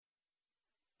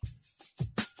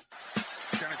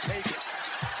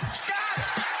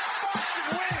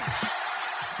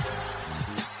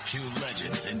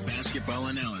basketball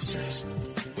analysis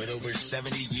with over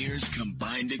 70 years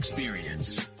combined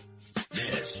experience.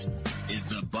 This is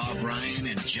the Bob Ryan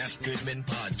and Jeff Goodman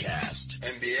podcast.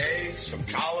 NBA, some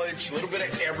college, a little bit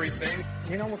of everything.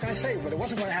 You know, what can I say? But it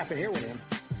wasn't going to happen here with him.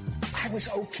 I was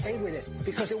okay with it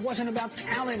because it wasn't about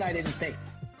talent, I didn't think.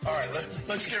 All right,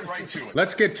 let's get right to it.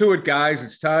 Let's get to it, guys.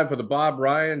 It's time for the Bob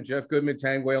Ryan, Jeff Goodman,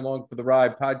 Tangway Along for the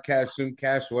Ride podcast,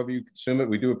 Zoomcast, however you consume it.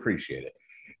 We do appreciate it.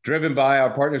 Driven by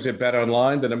our partners at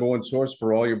BetOnline, the number one source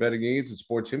for all your betting needs and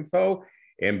sports info,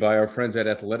 and by our friends at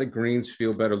Athletic Greens.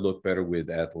 Feel better, look better with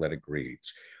Athletic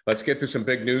Greens. Let's get to some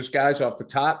big news, guys, off the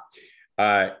top.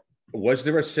 Was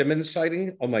there a Simmons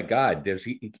sighting? Oh, my God.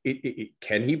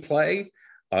 Can he play?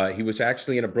 He was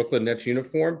actually in a Brooklyn Nets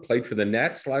uniform, played for the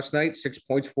Nets last night, 6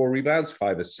 points, 4 rebounds,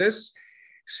 5 assists,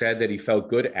 said that he felt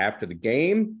good after the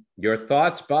game. Your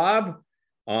thoughts, Bob,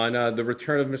 on the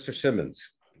return of Mr. Simmons?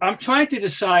 I'm trying to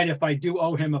decide if I do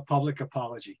owe him a public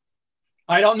apology.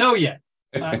 I don't know yet.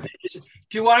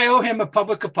 Do I owe him a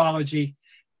public apology?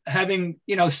 Having,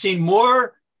 seen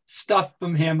more stuff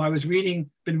from him, been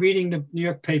reading the New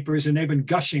York papers, and they've been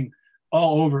gushing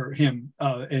all over him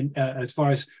as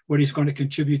far as what he's going to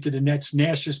contribute to the Nets.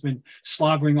 Nash has been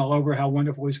slobbering all over how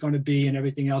wonderful he's going to be and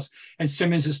everything else. And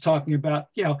Simmons is talking about,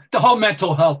 the whole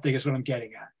mental health thing is what I'm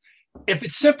getting at. If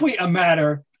it's simply a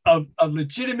matter of a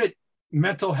legitimate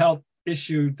mental health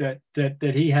issue that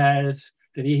he has,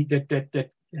 that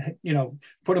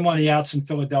put him on the outs in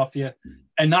Philadelphia,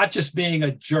 and not just being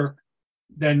a jerk,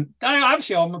 then I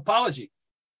obviously owe him an apology.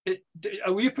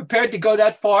 Are you prepared to go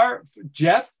that far,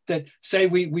 Jeff, that say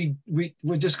we're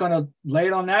just going to lay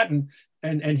it on that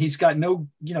and he's got no,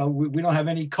 we don't have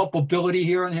any culpability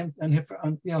here on him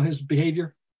on his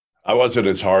behavior? I wasn't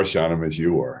as harsh on him as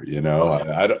you were,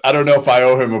 I don't know if I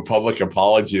owe him a public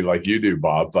apology like you do,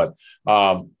 Bob, but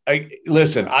I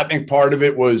think part of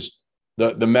it was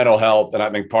the mental health, and I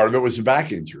think part of it was a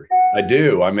back injury. I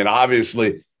do. I mean,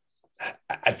 obviously,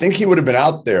 I think he would have been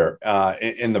out there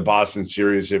in the Boston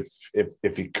series if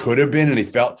he could have been, and he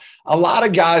felt. A lot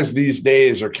of guys these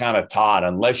days are kind of taught,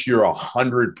 unless you're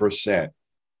 100%,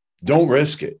 don't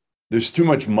risk it. There's too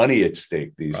much money at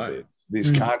stake these days,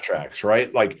 these contracts,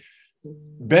 right? Like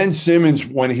Ben Simmons,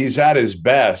 when he's at his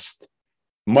best,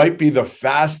 might be the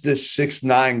fastest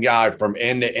 6'9" guy from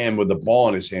end to end with the ball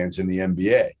in his hands in the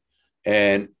NBA.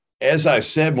 And as I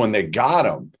said, when they got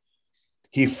him,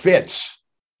 he fits.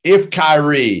 If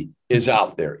Kyrie is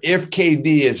out there, if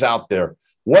KD is out there,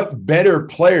 what better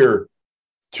player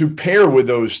to pair with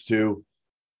those two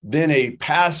than a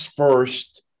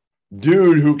pass-first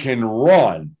dude who can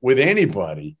run with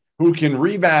anybody, who can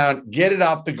rebound, get it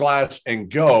off the glass, and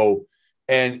go?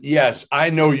 And, yes, I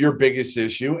know your biggest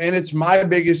issue, and it's my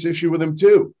biggest issue with him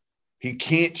too. He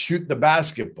can't shoot the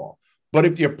basketball. But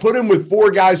if you put him with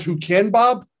 4 guys who can,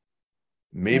 Bob,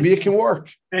 maybe it can work.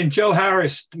 And Joe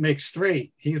Harris makes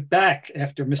 3. He's back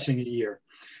after missing a year.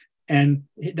 And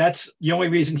that's the only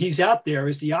reason he's out there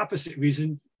is the opposite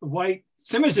reason why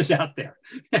Simmons is out there.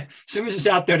 Simmons is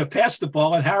out there to pass the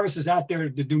ball, and Harris is out there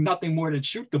to do nothing more than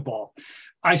shoot the ball.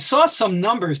 I saw some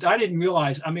numbers I didn't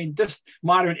realize. I mean, this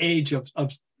modern age of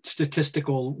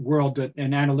statistical world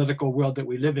and analytical world that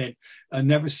we live in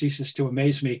never ceases to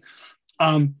amaze me.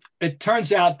 It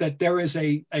turns out that there is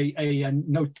a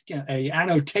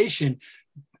annotation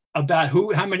about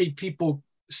how many people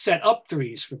set up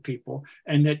threes for people,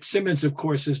 and that Simmons, of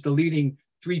course, is the leading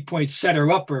 3-point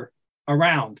setter-upper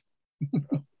around.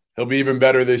 He'll be even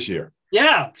better this year.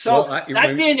 Yeah. So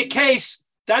that being the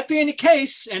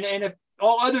case, and if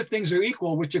all other things are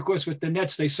equal, which of course with the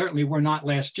Nets they certainly were not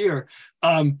last year,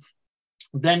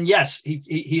 then yes,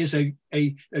 he is a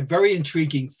very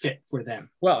intriguing fit for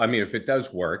them. Well, I mean, if it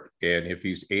does work, and if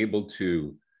he's able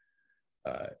to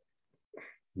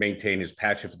maintain his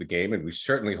passion for the game, and we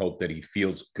certainly hope that he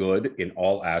feels good in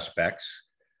all aspects,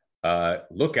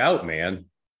 look out, man.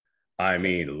 I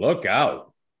mean, look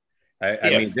out.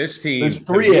 I mean, this team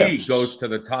goes to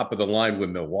the top of the line with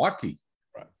Milwaukee.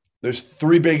 Right. There's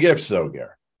 3 big ifs, though,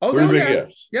 Gary. Oh, 3 big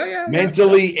ifs. Yeah.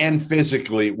 Mentally and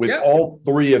physically, with all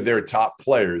 3 of their top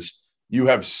players, you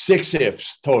have 6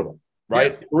 ifs total,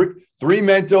 right? Yeah. 3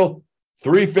 mental,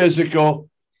 3 physical.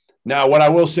 Now, what I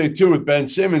will say, too, with Ben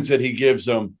Simmons that he gives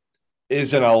them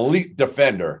is an elite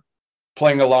defender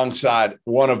playing alongside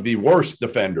one of the worst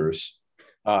defenders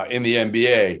in the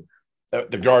NBA,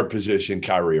 the guard position,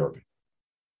 Kyrie Irving.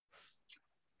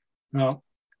 Well,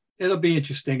 it'll be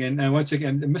interesting. And once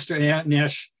again, Mr.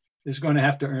 Nash is going to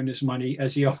have to earn his money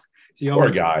as he Poor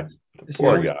guy.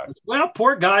 Well,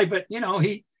 poor guy, but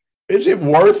he. Is it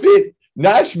worth it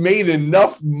Nash made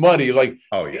enough money. Like,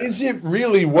 is it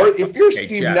really worth? If you're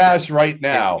Steve Nash right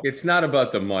now, it's not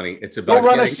about the money. It's about go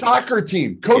run a soccer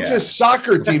team, coach a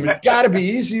soccer team. It's got to be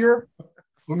easier.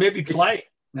 Or maybe play.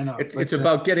 No, it's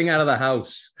about getting out of the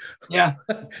house. Yeah.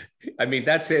 I mean,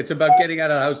 that's it. It's about getting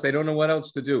out of the house. They don't know what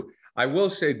else to do. I will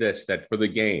say this, that for the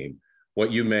game,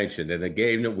 what you mentioned, and a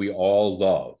game that we all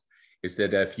love, is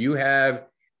that if you have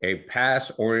a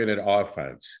pass-oriented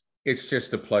offense, it's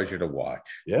just a pleasure to watch.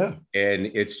 Yeah. And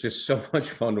it's just so much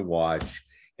fun to watch.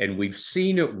 And we've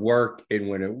seen it work. And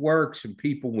when it works and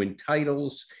people win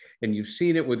titles, and you've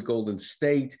seen it with Golden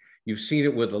State, you've seen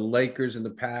it with the Lakers in the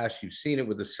past, you've seen it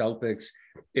with the Celtics.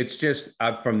 It's just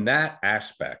from that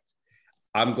aspect,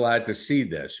 I'm glad to see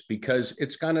this because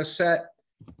it's going to set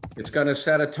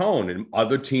a tone, and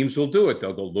other teams will do it.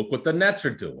 They'll go, look what the Nets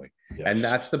are doing. Yes. And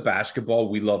that's the basketball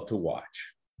we love to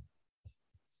watch.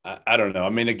 I don't know.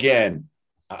 I mean, again,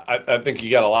 I think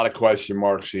you got a lot of question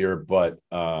marks here, but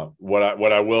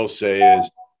what I will say is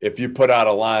if you put out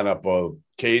a lineup of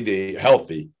KD,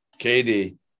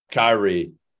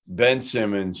 Kyrie, Ben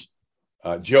Simmons,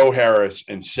 Joe Harris,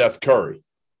 and Seth Curry.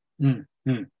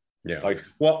 Yeah. Like,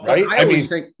 well, right? I always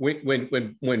think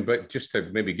when, but just to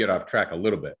maybe get off track a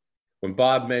little bit, when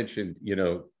Bob mentioned,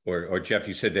 or Jeff,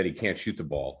 you said that he can't shoot the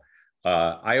ball.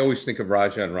 I always think of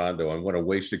Rajon Rondo and what a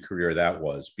wasted career that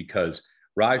was, because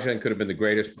Rajon could have been the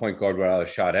greatest point guard without a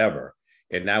shot ever.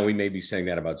 And now we may be saying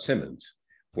that about Simmons,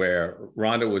 where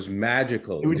Rondo was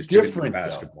magical. It was different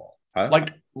basketball. Huh?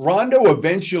 Like Rondo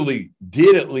eventually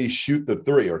did at least shoot the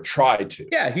three or tried to.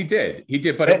 Yeah, he did,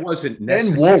 but it wasn't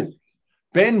necessary.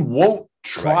 Ben won't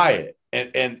try it.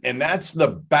 And that's the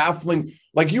baffling.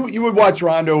 Like you would watch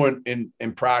Rondo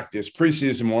in practice,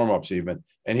 preseason warmups even,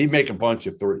 and he'd make a bunch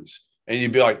of threes. And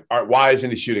you'd be like, all right, why isn't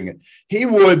he shooting it? He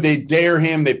would. They dare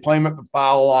him. They play him at the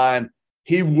foul line.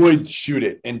 He would shoot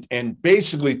it and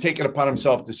basically take it upon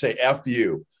himself to say, F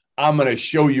you. I'm going to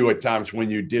show you at times when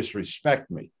you disrespect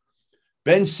me.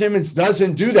 Ben Simmons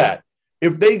doesn't do that.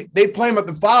 If they play him at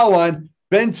the foul line,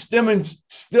 Ben Simmons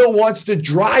still wants to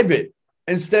drive it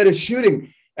instead of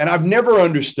shooting. And I've never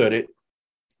understood it.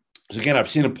 Because again, I've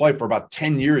seen him play for about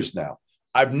 10 years now.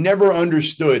 I've never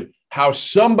understood how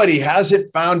somebody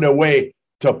hasn't found a way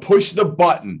to push the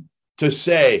button to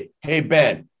say, hey,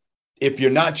 Ben, if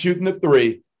you're not shooting the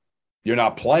three, you're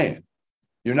not playing.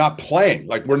 You're not playing.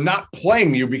 Like, we're not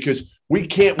playing you because we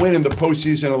can't win in the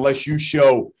postseason unless you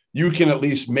show you can at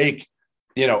least make,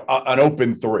 an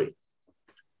open three.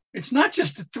 It's not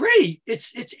just the three.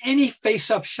 It's any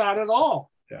face-up shot at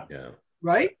all. Yeah.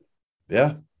 Right?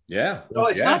 Yeah. Yeah. So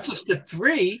it's not just the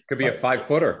three. Could be a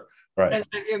 5-footer. Right. And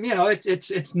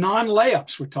it's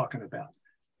non-layups we're talking about.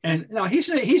 And he's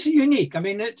a unique. I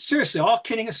mean, seriously, all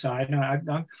kidding aside,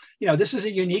 this is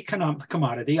a unique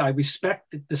commodity. I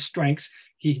respect the strengths.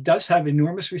 He does have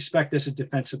enormous respect as a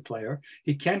defensive player.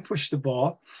 He can push the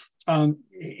ball.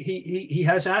 He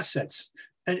has assets,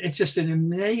 and it's just an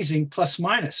amazing plus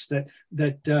minus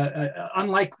that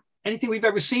unlike anything we've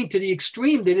ever seen to the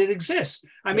extreme that it exists.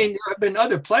 I mean, there have been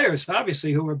other players,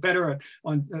 obviously, who are better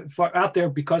out there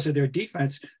because of their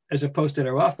defense as opposed to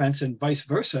their offense, and vice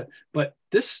versa. But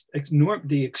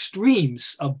the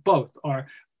extremes of both are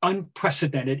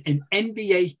unprecedented in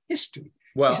NBA history.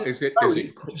 Well,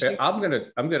 I'm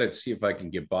gonna see if I can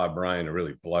get Bob Ryan to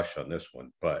really blush on this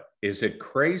one. But is it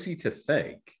crazy to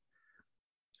think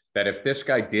that if this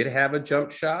guy did have a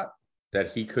jump shot,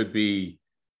 that he could be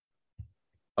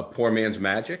a poor man's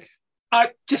Magic?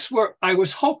 I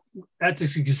was hoping that's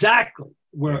exactly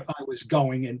where I was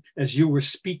going. And as you were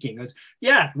speaking,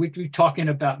 we'd be talking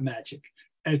about Magic.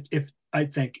 If I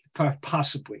think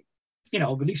possibly, at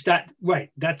least that, right.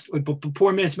 That's but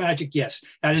poor man's Magic. Yes,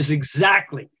 that is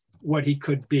exactly what he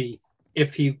could be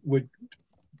if he would,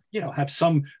 have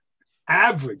some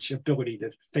average ability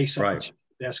to face up right.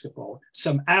 Basketball,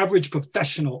 some average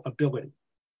professional ability.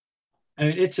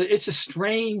 And it's a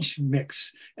strange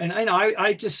mix. And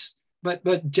I just,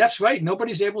 but Jeff's right.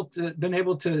 Nobody's been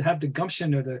able to have the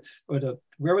gumption or the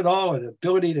wherewithal or the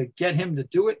ability to get him to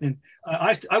do it. And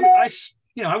I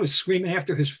was screaming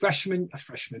after his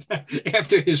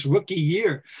after his rookie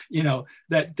year,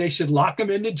 that they should lock him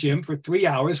in the gym for 3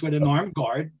 hours with an armed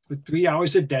guard for 3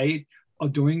 hours a day,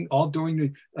 during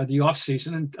the off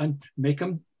season, and make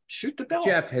him shoot the ball.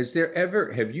 Jeff,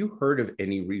 have you heard of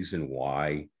any reason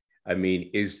why? I mean,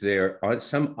 is there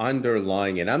some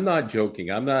underlying, and I'm not joking,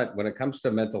 when it comes to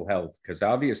mental health, because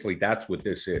obviously that's what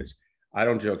this is. I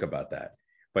don't joke about that.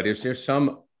 But is there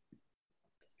some...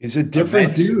 He's a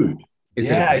different dude. Is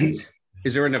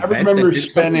there an event? I remember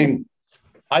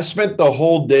I spent the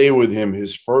whole day with him,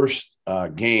 his first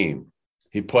game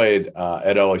he played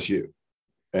at LSU.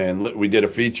 and we did a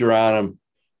feature on him.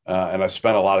 And I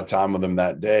spent a lot of time with him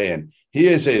that day. And he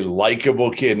is a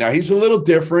likable kid. Now, he's a little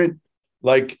different.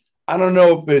 Like, I don't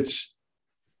know if it's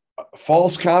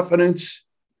false confidence,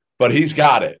 but he's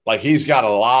got it. Like, he's got a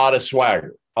lot of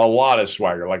swagger.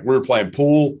 Like, we were playing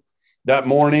pool that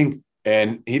morning,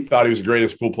 and he thought he was the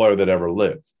greatest pool player that ever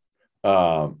lived,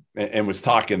 and was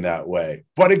talking that way.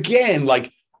 But again,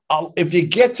 like, if you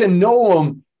get to know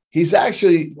him, he's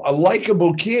actually a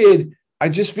likable kid. I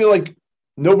just feel like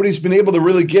nobody's been able to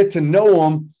really get to know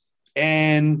him,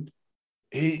 and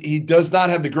he does not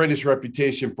have the greatest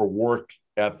reputation for work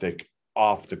ethic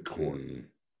off the court.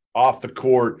 Off the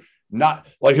court, not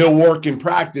like he'll work in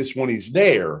practice when he's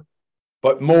there,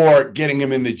 but more getting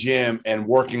him in the gym and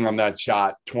working on that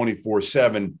shot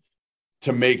 24/7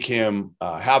 to make him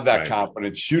have that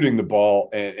confidence shooting the ball.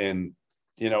 And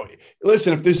you know,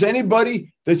 listen, if there's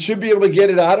anybody that should be able to get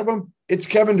it out of him, it's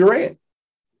Kevin Durant.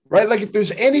 Right? Like, if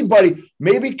there's anybody,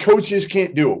 maybe coaches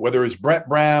can't do it, whether it's Brett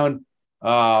Brown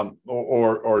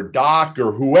or Doc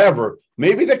or whoever,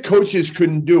 maybe the coaches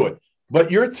couldn't do it.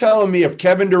 But you're telling me if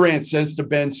Kevin Durant says to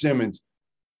Ben Simmons,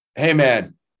 hey,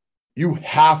 man, you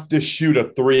have to shoot a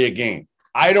 3 a game.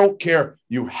 I don't care.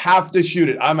 You have to shoot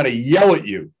it. I'm going to yell at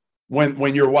you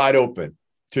when you're wide open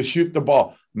to shoot the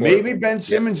ball. Maybe Ben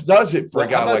Simmons does it for a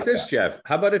guy like that. How about this, Jeff?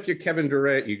 How about if you're Kevin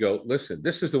Durant, you go, listen,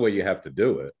 this is the way you have to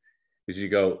do it. Is you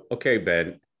go, okay,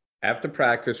 Ben, after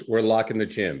practice, we're locking the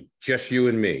gym. Just you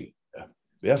and me.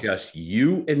 Yeah. Just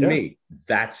you and me.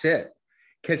 That's it.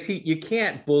 Because you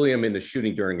can't bully him into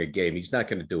shooting during a game. He's not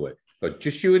going to do it. But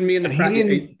just you and me in the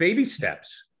practice, baby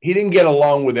steps. He didn't get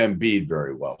along with Embiid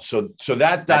very well. So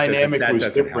that dynamic was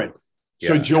different. Yeah.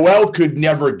 So Joel could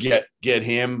never get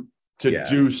him to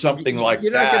do something like that.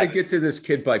 You're not going to get to this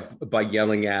kid by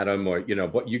yelling at him, or, you know,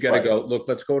 but you got to go, look,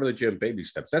 let's go to the gym, baby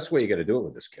steps. That's the way you got to do it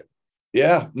with this kid.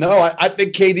 Yeah, no, I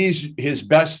think KD's his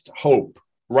best hope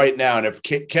right now. And if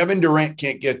Kevin Durant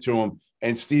can't get to him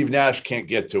and Steve Nash can't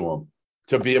get to him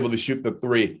to be able to shoot the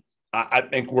 3, I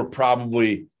think we're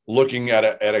probably looking at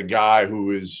a guy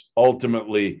who is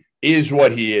ultimately is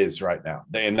what he is right now.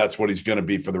 And that's what he's going to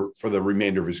be for the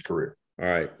remainder of his career. All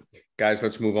right, guys,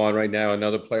 let's move on right now.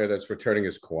 Another player that's returning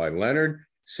is Kawhi Leonard.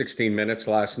 16 minutes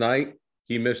last night.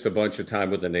 He missed a bunch of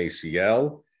time with an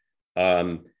ACL.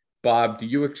 Bob, do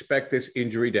you expect this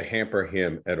injury to hamper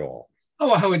him at all?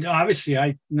 Oh, obviously,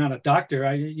 I'm not a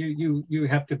doctor. You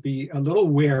have to be a little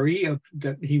wary of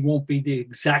that he won't be the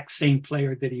exact same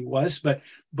player that he was,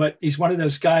 but he's one of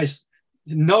those guys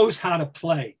that knows how to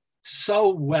play so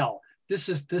well. This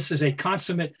is a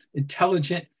consummate,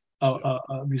 intelligent,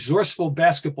 resourceful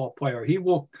basketball player. He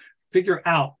will figure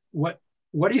out what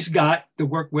he's got to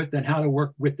work with and how to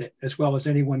work with it as well as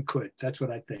anyone could. That's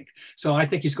what I think. So I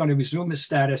think he's going to resume his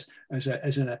status as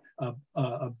a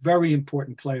very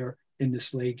important player in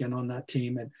this league and on that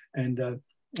team. And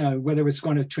whether it's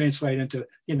going to translate into,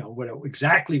 you know,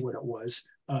 exactly what it was,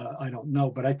 I don't know,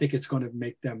 but I think it's going to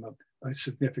make them a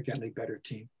significantly better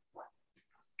team.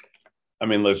 I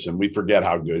mean, listen, we forget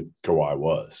how good Kawhi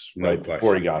was, right? No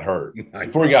before he got hurt.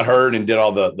 Before he got hurt and did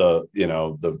all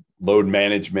the load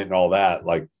management and all that.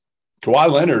 Like,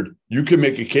 Kawhi Leonard, you could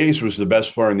make a case was the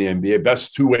best player in the NBA,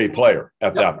 best two-way player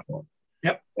at that point.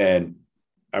 Yep. And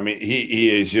I mean,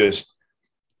 he is just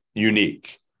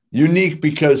unique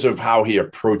because of how he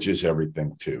approaches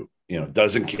everything too. You know,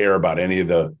 doesn't care about any of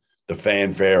the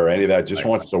fanfare or any of that, just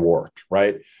wants to work.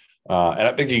 Right. And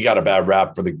I think he got a bad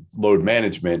rap for the load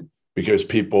management because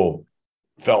people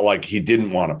felt like he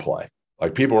didn't want to play.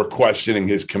 Like, people were questioning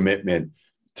his commitment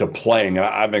to playing. And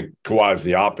I think Kawhi's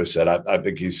the opposite. I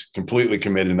think he's completely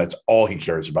committed, and that's all he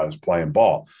cares about is playing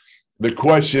ball. The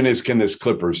question is, can this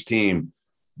Clippers team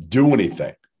do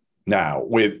anything now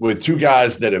with two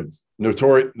guys that have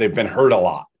they've been hurt a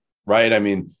lot, right? I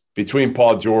mean, between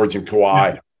Paul George and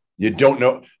Kawhi, you don't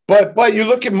know. But you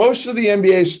look at most of the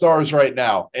NBA stars right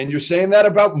now, and you're saying that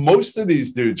about most of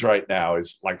these dudes right now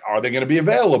is like, are they going to be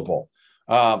available?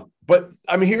 But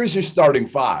I mean, here's your starting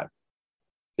 5.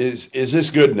 Is this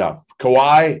good enough?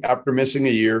 Kawhi, after missing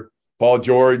a year, Paul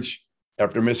George,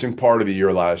 after missing part of the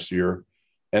year last year,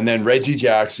 and then Reggie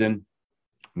Jackson,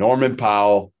 Norman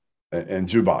Powell, and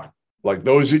Zubac. Like,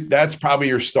 that's probably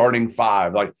your starting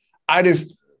 5. Like,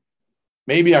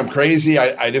 maybe I'm crazy.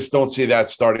 I just don't see that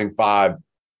starting 5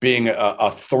 being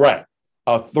a threat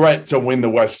to win the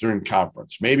Western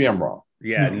Conference. Maybe I'm wrong.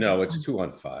 Yeah, no, it's 2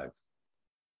 on 5.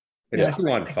 It's 2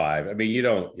 on 5. I mean, you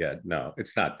don't. Yeah, no,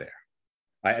 it's not there.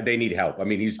 They need help. I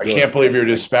mean, he's good. I can't believe you're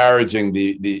disparaging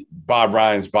the Bob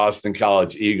Ryan's Boston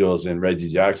College Eagles and Reggie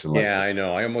Jackson. Yeah, I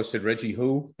know. I almost said Reggie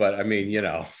who, but I mean, you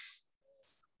know.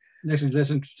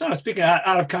 Listen. So speaking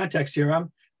out of context here,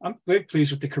 I'm very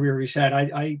pleased with the career he's had.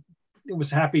 I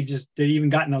was happy just that he even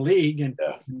got in the league, and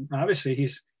obviously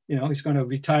he's going to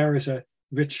retire as a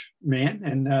rich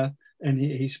man, and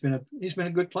he's been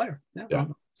a good player. Yeah.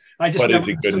 I just never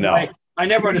understood I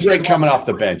never understood great coming off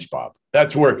the bench, Bob.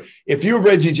 That's where if you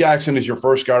Reggie Jackson as your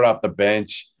first guard off the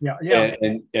bench,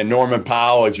 and Norman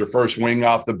Powell as your first wing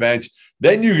off the bench,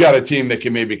 then you got a team that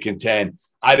can maybe contend.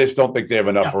 I just don't think they have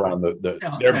enough around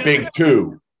their big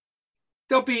two.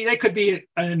 They could be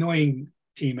an annoying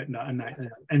team at night,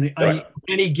 and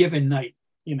any given night,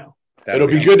 It'll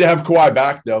be good to have Kawhi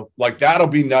back though. Like that'll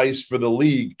be nice for the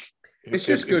league. It's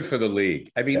just good for the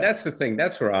league. I mean, that's the thing.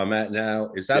 That's where I'm at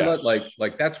now. Is I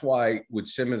like that's why with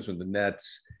Simmons with the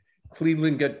Nets,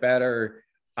 Cleveland get better.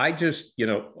 I just,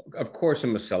 of course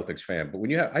I'm a Celtics fan, but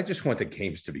I just want the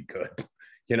games to be good.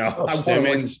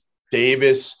 Simmons,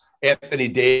 Davis, Anthony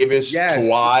Davis,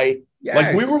 Kawhi. Yes.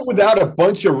 Like we were without a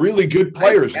bunch of really good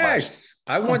players last.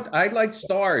 I like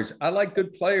stars. I like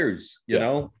good players, you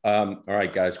know. All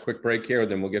right, guys, quick break here,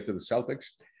 then we'll get to the Celtics.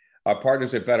 Our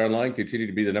partners at BetOnline continue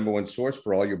to be the #1 source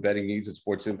for all your betting needs and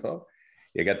sports info.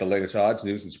 You got the latest odds,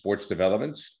 news, and sports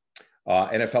developments,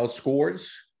 NFL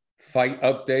scores, fight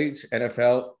updates,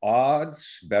 NFL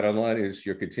odds. BetOnline is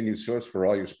your continued source for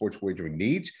all your sports wagering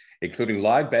needs, including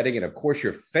live betting and, of course,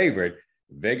 your favorite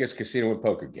Vegas casino and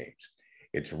poker games.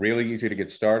 It's really easy to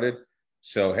get started.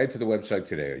 So head to the website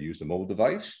today or use the mobile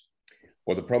device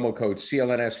or the promo code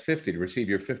CLNS50 to receive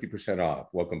your 50% off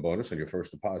welcome bonus on your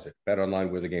first deposit. Bet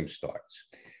online where the game starts.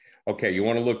 Okay, you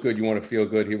want to look good, you want to feel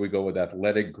good. Here we go with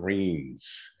Athletic Greens.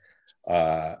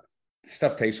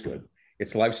 Stuff tastes good.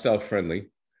 It's lifestyle friendly,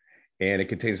 and it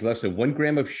contains less than 1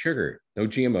 gram of sugar, no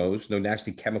GMOs, no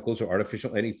nasty chemicals or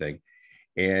artificial anything.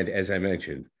 And as I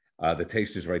mentioned, the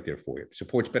taste is right there for you.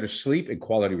 Supports better sleep and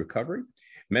quality recovery,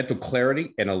 mental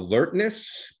clarity and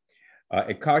alertness.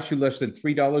 It costs you less than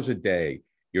 $3 a day.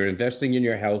 You're investing in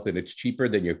your health, and it's cheaper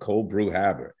than your cold brew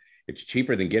habit. It's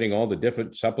cheaper than getting all the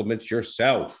different supplements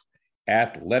yourself.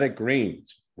 Athletic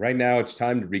Greens. Right now, it's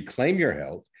time to reclaim your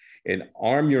health and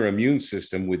arm your immune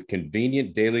system with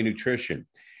convenient daily nutrition.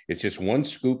 It's just 1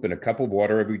 scoop in a cup of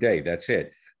water every day. That's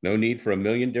it. No need for a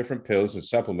million different pills and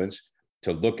supplements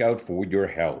to look out for your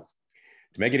health.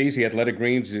 To make it easy, Athletic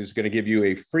Greens is going to give you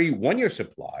a free 1-year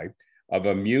supply of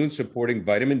immune-supporting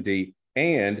vitamin D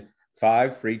and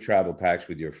 5 free travel packs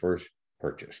with your first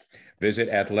purchase. Visit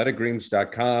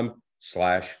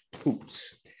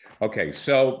athleticgreens.com/hoops. Okay,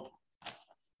 so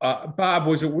Bob,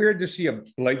 was it weird to see a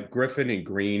Blake Griffin in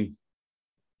green?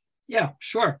 Yeah,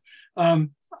 sure. It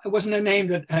wasn't a name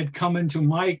that had come into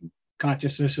my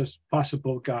consciousness as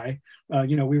possible guy.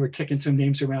 We were kicking some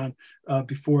names around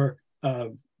before, a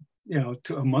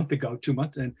month ago, 2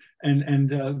 months, and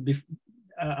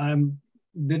I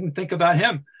didn't think about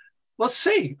him. Let's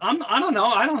see. I don't know.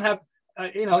 I don't have,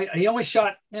 he only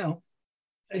shot, he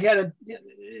had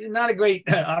not a great,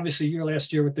 obviously, year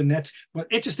last year with the Nets. But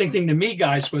interesting thing to me,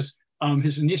 guys, was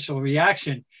his initial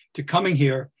reaction to coming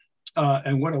here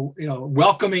and what a,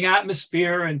 welcoming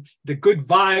atmosphere and the good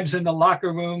vibes in the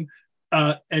locker room,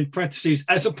 and parentheses,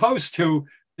 as opposed to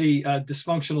the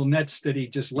dysfunctional Nets that he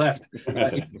just left.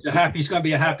 He's going to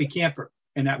be a happy camper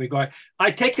in that regard.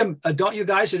 I take him, don't you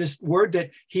guys, at his word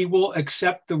that he will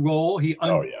accept the role. He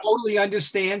totally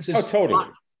understands his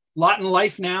lot in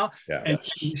life now, and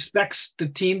he respects the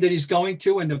team that he's going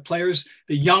to and the players,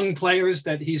 the young players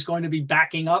that he's going to be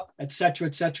backing up, et cetera,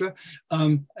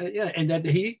 and that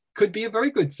he could be a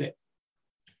very good fit.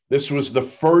 This was the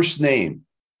first name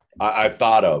I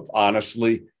thought of,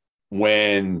 honestly,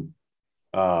 when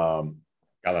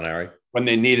Gallinari. When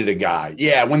they needed a guy.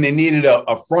 Yeah, when they needed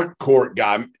a front court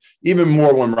guy, even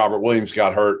more when Robert Williams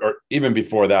got hurt, or even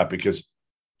before that, because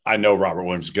I know Robert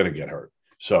Williams is going to get hurt.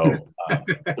 So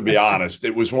to be honest,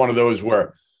 it was one of those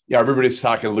where, everybody's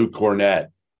talking Luke Cornett.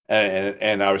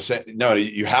 And I was saying, no,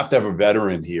 you have to have a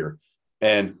veteran here.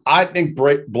 And I think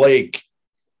Blake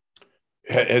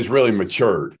has really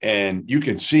matured. And you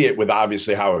can see it with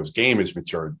obviously how his game has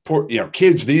matured. Poor,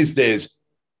 kids these days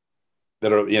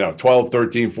that are, 12,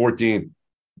 13, 14,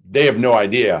 they have no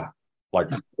idea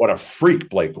what a freak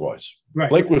Blake was. Right.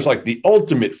 Blake was like the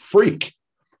ultimate freak,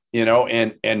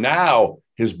 and now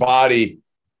his body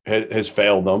has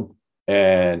failed him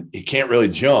and he can't really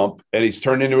jump. And he's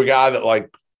turned into a guy that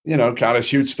kind of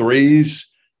shoots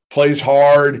threes, plays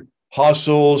hard,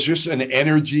 hustles, just an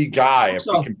energy guy. If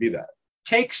he can be that.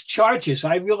 Takes charges.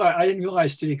 I didn't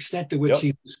realize to the extent to which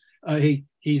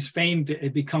he's famed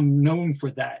and become known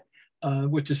for that.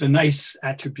 Which is a nice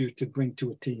attribute to bring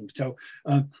to a team. So,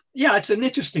 it's an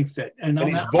interesting fit. And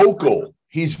he's vocal.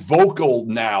 He's vocal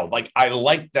now. I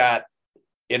like that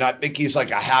And I think he's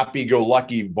like a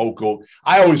happy-go-lucky vocal.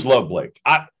 I always love Blake.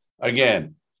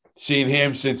 Again, seeing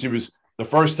him since he was the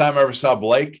first time I ever saw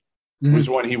Blake was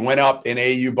when he went up in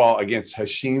AU ball against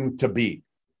Hasheem Thabeet.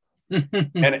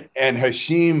 and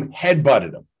Hasheem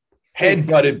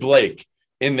headbutted Blake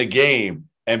in the game,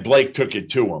 and Blake took it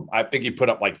to him. I think he put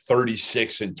up like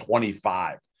 36 and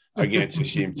 25 against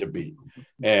Hasheem Thabeet.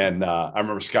 And I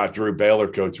remember Scott Drew, Baylor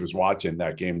coach, was watching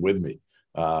that game with me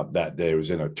that day. It was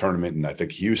in a tournament in, I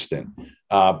think, Houston.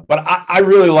 But I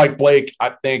really like Blake. I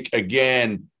think,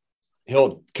 again,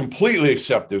 he'll completely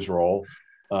accept his role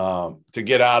to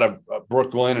get out of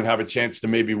Brooklyn and have a chance to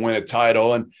maybe win a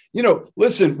title. And,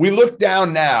 listen, we look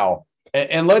down now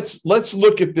and let's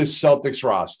look at this Celtics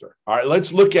roster. All right,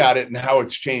 let's look at it and how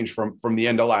it's changed from the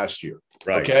end of last year.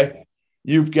 Right. Okay.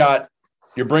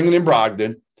 You're bringing in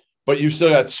Brogdon, but you still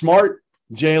got Smart,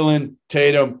 Jalen,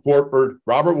 Tatum, Horford,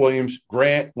 Robert Williams,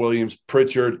 Grant Williams,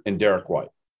 Pritchard, and Derek White.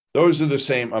 Those are the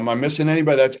same. Am I missing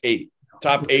anybody? That's 8.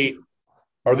 Top 8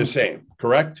 are the same,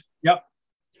 correct? Yep.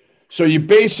 So you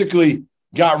basically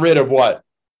got rid of what?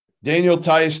 Daniel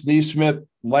Tice, Nesmith,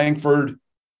 Langford.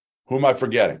 Who am I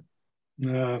forgetting?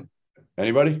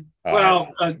 Anybody?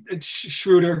 It's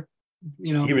Schroeder.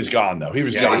 He was gone, though. He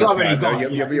was gone.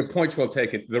 Your point's well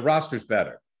taken. The roster's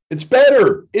better. It's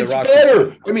better. It's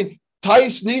better. I mean,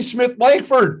 Tice, Nesmith,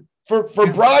 Langford for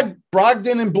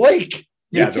Brogdon and Blake.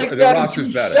 You take that in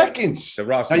 2 seconds.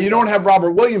 Now, you don't have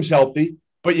Robert Williams healthy,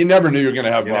 but you never knew you were going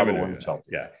to have Robert Williams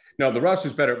healthy. Yeah. No, the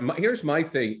roster's better. Here's my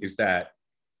thing is that,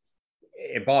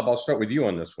 Bob, I'll start with you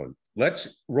on this one.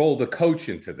 Let's roll the coach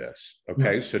into this.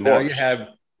 Okay. So now you have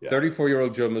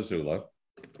 34-year-old Joe Mazzulla.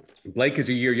 Blake is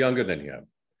a year younger than him.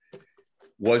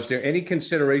 Was there any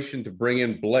consideration to bring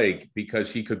in Blake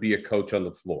because he could be a coach on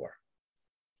the floor?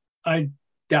 I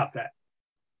doubt that.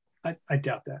 I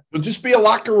doubt that. It'll just be a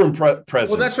locker room presence.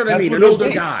 Well, that's what I mean. An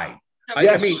older guy.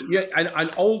 Yes. I mean,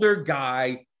 an older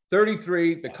guy,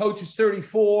 33. The coach is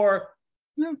 34.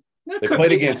 They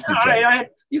played against each other.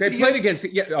 They played against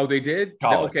 – oh, they did?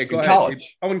 College. Okay, go in ahead.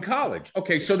 College. Oh, in college.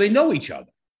 Okay, so they know each other.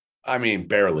 I mean,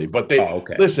 barely. But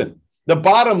listen, the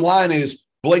bottom line is,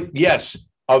 Blake, yes,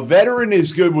 a veteran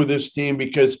is good with this team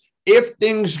because if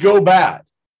things go bad,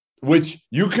 which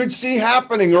you could see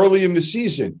happening early in the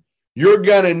season, you're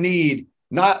going to need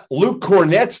not Luke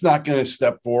Cornett's not going to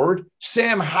step forward.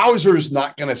 Sam Hauser's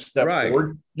not going to step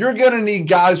forward. You're going to need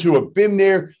guys who have been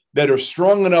there that are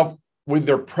strong enough with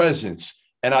their presence.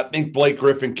 And I think Blake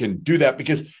Griffin can do that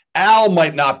because Al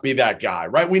might not be that guy,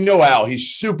 right? We know Al.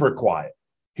 He's super quiet.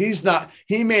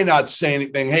 He may not say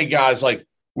anything. Hey, guys,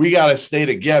 we got to stay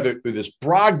together through this.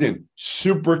 Brogdon,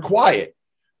 super quiet.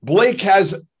 Blake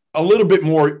has a little bit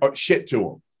more shit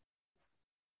to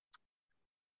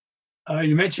him.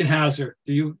 You mentioned Hauser.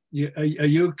 Are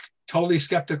you totally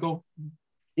skeptical?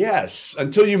 Yes,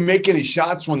 until you make any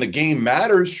shots when the game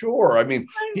matters, sure. I mean,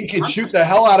 he can shoot the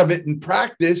hell out of it in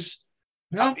practice.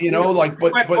 No, he went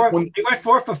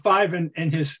 4 for 5 in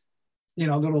his,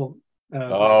 little.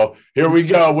 Here we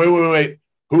go. Wait.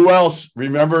 Who else?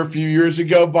 Remember a few years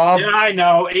ago, Bob? Yeah, I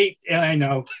know. 8. I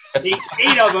know. 8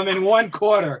 of them in 1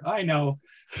 quarter. I know.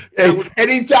 Hey,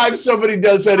 anytime somebody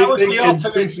does anything in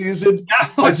preseason,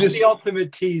 that was the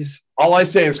ultimate tease. All I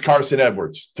say is Carson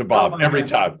Edwards to Bob every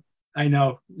time. I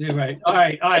know. You're right. All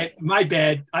right. My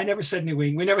bad. I never said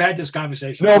anything. We never had this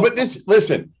conversation. No, but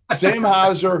listen, Sam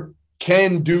Hauser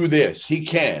can do this. He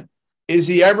can. Is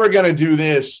he ever going to do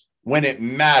this when it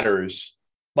matters?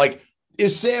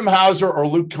 Is Sam Hauser or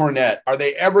Luke Cornett, are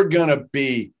they ever going to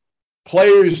be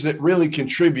players that really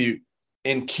contribute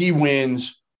in key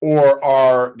wins or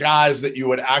are guys that you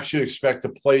would actually expect to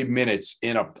play minutes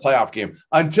in a playoff game?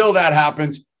 Until that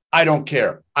happens, I don't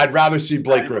care. I'd rather see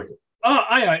Blake Griffin. All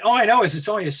I know is it's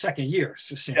only his second year.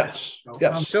 Yes.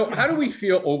 So how do we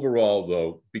feel overall,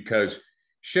 though? Because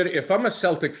if I'm a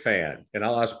Celtic fan, and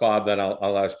I'll ask Bob, then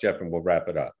I'll ask Jeff, and we'll wrap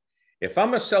it up. If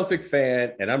I'm a Celtic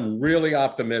fan and I'm really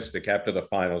optimistic after the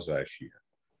finals last year,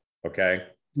 okay?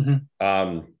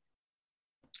 Mm-hmm.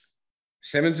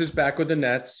 Simmons is back with the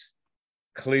Nets.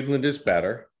 Cleveland is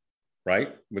better,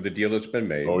 right? With the deal that's been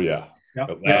made. Oh, yeah.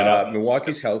 And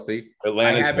Milwaukee's healthy.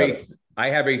 Atlanta's better. I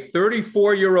have a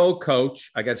 34-year-old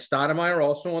coach. I got Stoudemire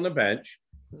also on the bench,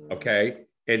 okay?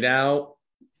 And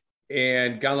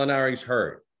Gallinari's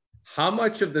hurt. How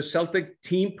much of the Celtic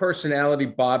team personality,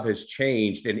 Bob, has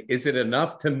changed? And is it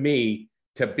enough to me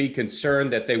to be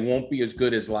concerned that they won't be as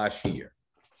good as last year?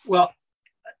 Well,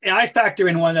 I factor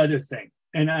in one other thing.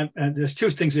 And there's 2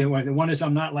 things in one. One is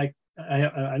I'm not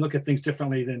I look at things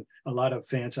differently than a lot of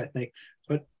fans, I think.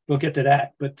 But we'll get to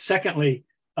that. But secondly,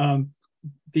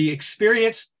 the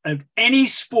experience of any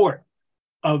sport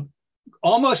of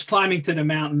almost climbing to the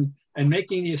mountain and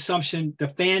making the assumption, the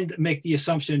fan make the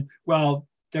assumption, well,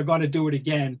 they're going to do it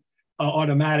again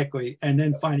automatically, and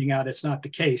then finding out it's not the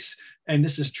case. And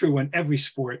this is true in every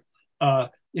sport.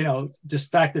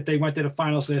 Just fact that they went to the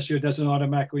finals last year doesn't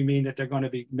automatically mean that they're going to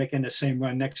be making the same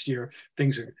run next year.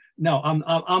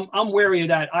 I'm wary of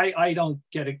that. I don't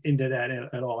get into that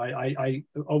at all. I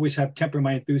always have tempered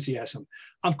my enthusiasm.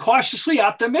 I'm cautiously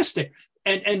optimistic.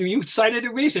 And you cited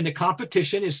a reason. The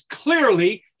competition is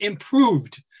clearly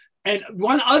improved. And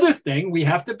one other thing we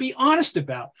have to be honest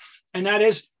about, and that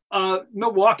is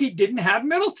Milwaukee didn't have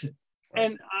Middleton.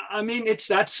 And I mean, it's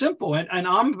that simple. And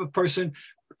I'm a person,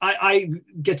 I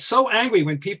get so angry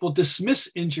when people dismiss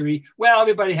injury. Well,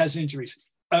 everybody has injuries.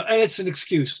 And it's an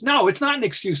excuse. No, it's not an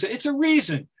excuse. It's a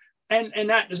reason. And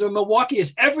that so Milwaukee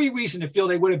has every reason to feel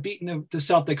they would have beaten the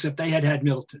Celtics if they had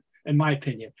Middleton, in my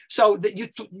opinion. So that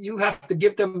you have to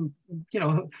give them,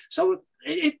 so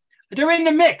they're in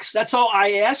the mix. That's all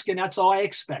I ask, and that's all I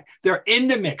expect. They're in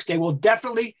the mix. They will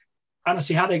definitely. I don't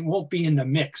see how they won't be in the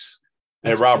mix.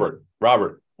 Hey, Robert,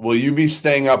 will you be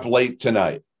staying up late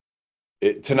tonight?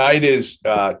 Tonight is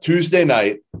Tuesday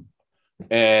night,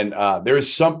 and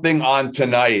there's something on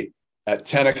tonight at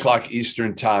 10 o'clock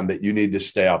Eastern time that you need to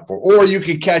stay up for. Or you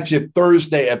can catch it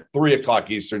Thursday at 3 o'clock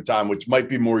Eastern time, which might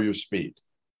be more your speed.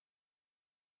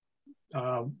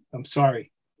 I'm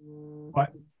sorry.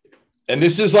 What? And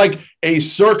this is like a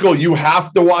circle. You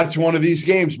have to watch one of these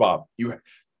games, Bob. You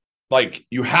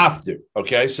have to.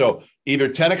 Okay. So either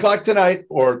 10 o'clock tonight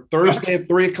or Thursday at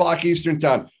 3 o'clock Eastern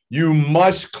time, you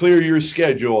must clear your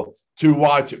schedule to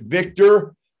watch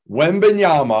Victor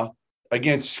Wembanyama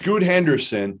against Scoot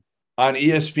Henderson on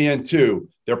ESPN2.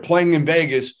 They're playing in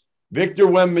Vegas. Victor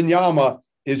Wembanyama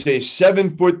is a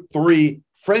 7'3"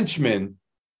 Frenchman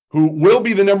who will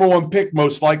be the number one pick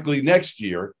most likely next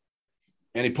year.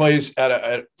 And he plays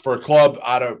for a club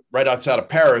right outside of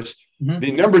Paris. Mm-hmm.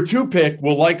 The number 2 pick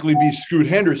will likely be Scoot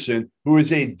Henderson, who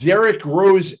is a Derrick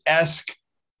Rose-esque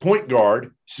point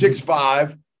guard,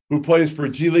 6'5", who plays for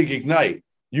G League Ignite.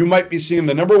 You might be seeing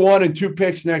the number 1 and 2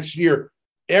 picks next year.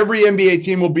 Every NBA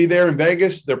team will be there in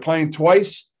Vegas. They're playing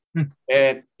twice,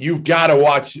 and you've got to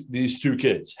watch these 2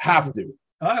 kids. Have to.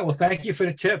 All right. Well, thank you for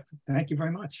the tip. Thank you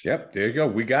very much. Yep. There you go.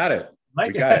 We got it. We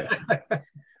got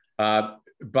it.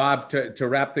 Bob, to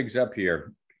wrap things up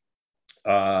here,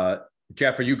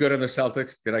 Jeff, are you good on the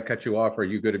Celtics? Did I cut you off? Or are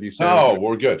you good? Have you said? No,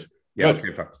 we're good. Yeah.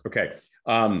 Okay.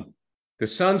 The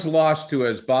Suns lost to,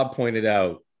 as Bob pointed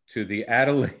out, to the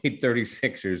Adelaide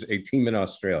 36ers, a team in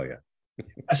Australia.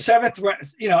 A 7th,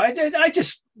 I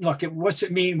just look at what's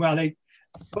it mean? Well,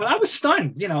 but I was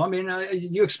stunned.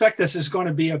 You expect this is going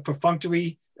to be a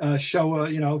perfunctory show,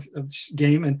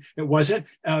 game, and it wasn't.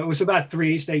 It was about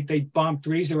threes. They bombed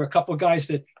threes. There were a couple of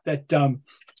guys that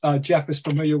Jeff is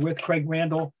familiar with, Craig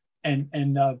Randall and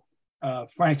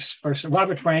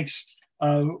Robert Franks.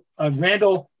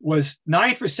 Randall was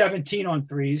 9 for 17 on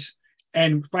threes,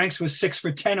 and Franks was 6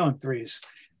 for 10 on threes.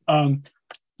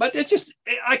 But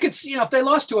I could see, if they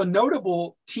lost to a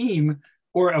notable team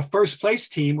or a first place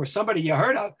team or somebody you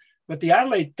heard of, but the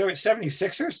Adelaide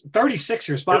 36ers,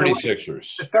 by the way,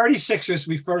 the 36ers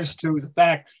refers to the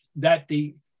fact that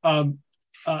the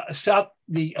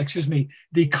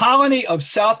colony of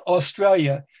South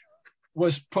Australia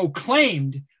was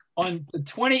proclaimed on the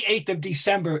 28th of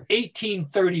December,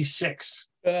 1836.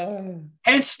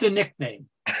 Hence the nickname.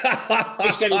 In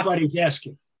case anybody's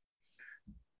asking.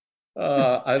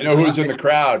 Who's in the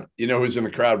crowd? You know who's in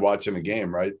the crowd watching the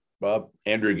game, right, Bob?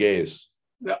 Andrew Gaze.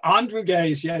 Andrew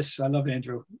Gaze, yes, I love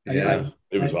Andrew. Yeah,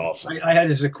 it was awesome. I had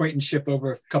his acquaintanceship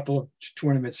over a couple of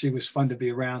tournaments. He was fun to be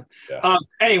around. Yeah.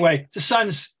 Anyway, the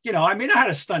Suns, I had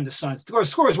to stun the Suns. The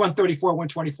score was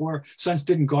 134-124. Suns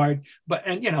didn't guard,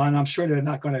 and I'm sure they're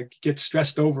not going to get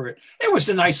stressed over it. It was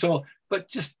a nice little, but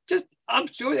just I'm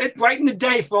sure it brightened the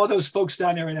day for all those folks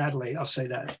down there in Adelaide. I'll say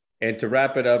that. And to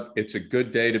wrap it up, it's a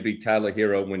good day to be Tyler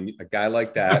Hero when a guy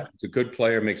like that, it's a good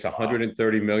player, makes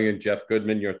 $130 million. Jeff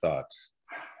Goodman, your thoughts?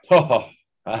 Oh,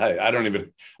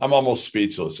 I'm almost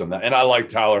speechless on that. And I like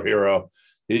Tyler Hero.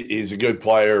 He's a good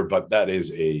player, but that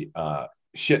is a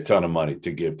shit ton of money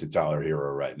to give to Tyler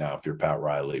Hero right now if you're Pat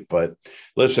Riley. But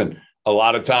listen, a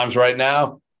lot of times right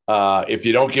now, if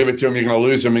you don't give it to him, you're going to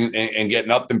lose him and get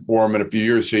nothing for him in a few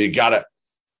years. So you got to,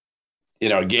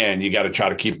 again, you got to try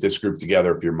to keep this group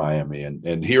together if you're Miami.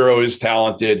 And Hero is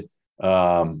talented,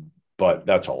 but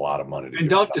that's a lot of money. And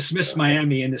don't dismiss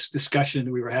Miami in this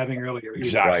discussion we were having earlier.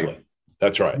 Exactly. Right.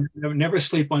 That's right. Never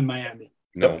sleep on Miami.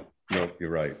 No, you're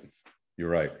right. You're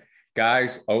right.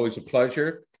 Guys, always a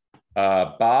pleasure.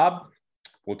 Bob,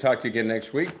 We'll talk to you again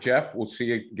next week. Jeff, we'll see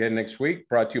you again next week.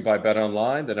 Brought to you by Bet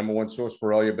Online, the number one source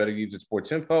for all your betting needs and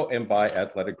sports info, and by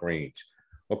Athletic Greens.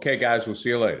 Okay, guys, we'll see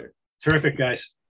you later. Terrific, guys.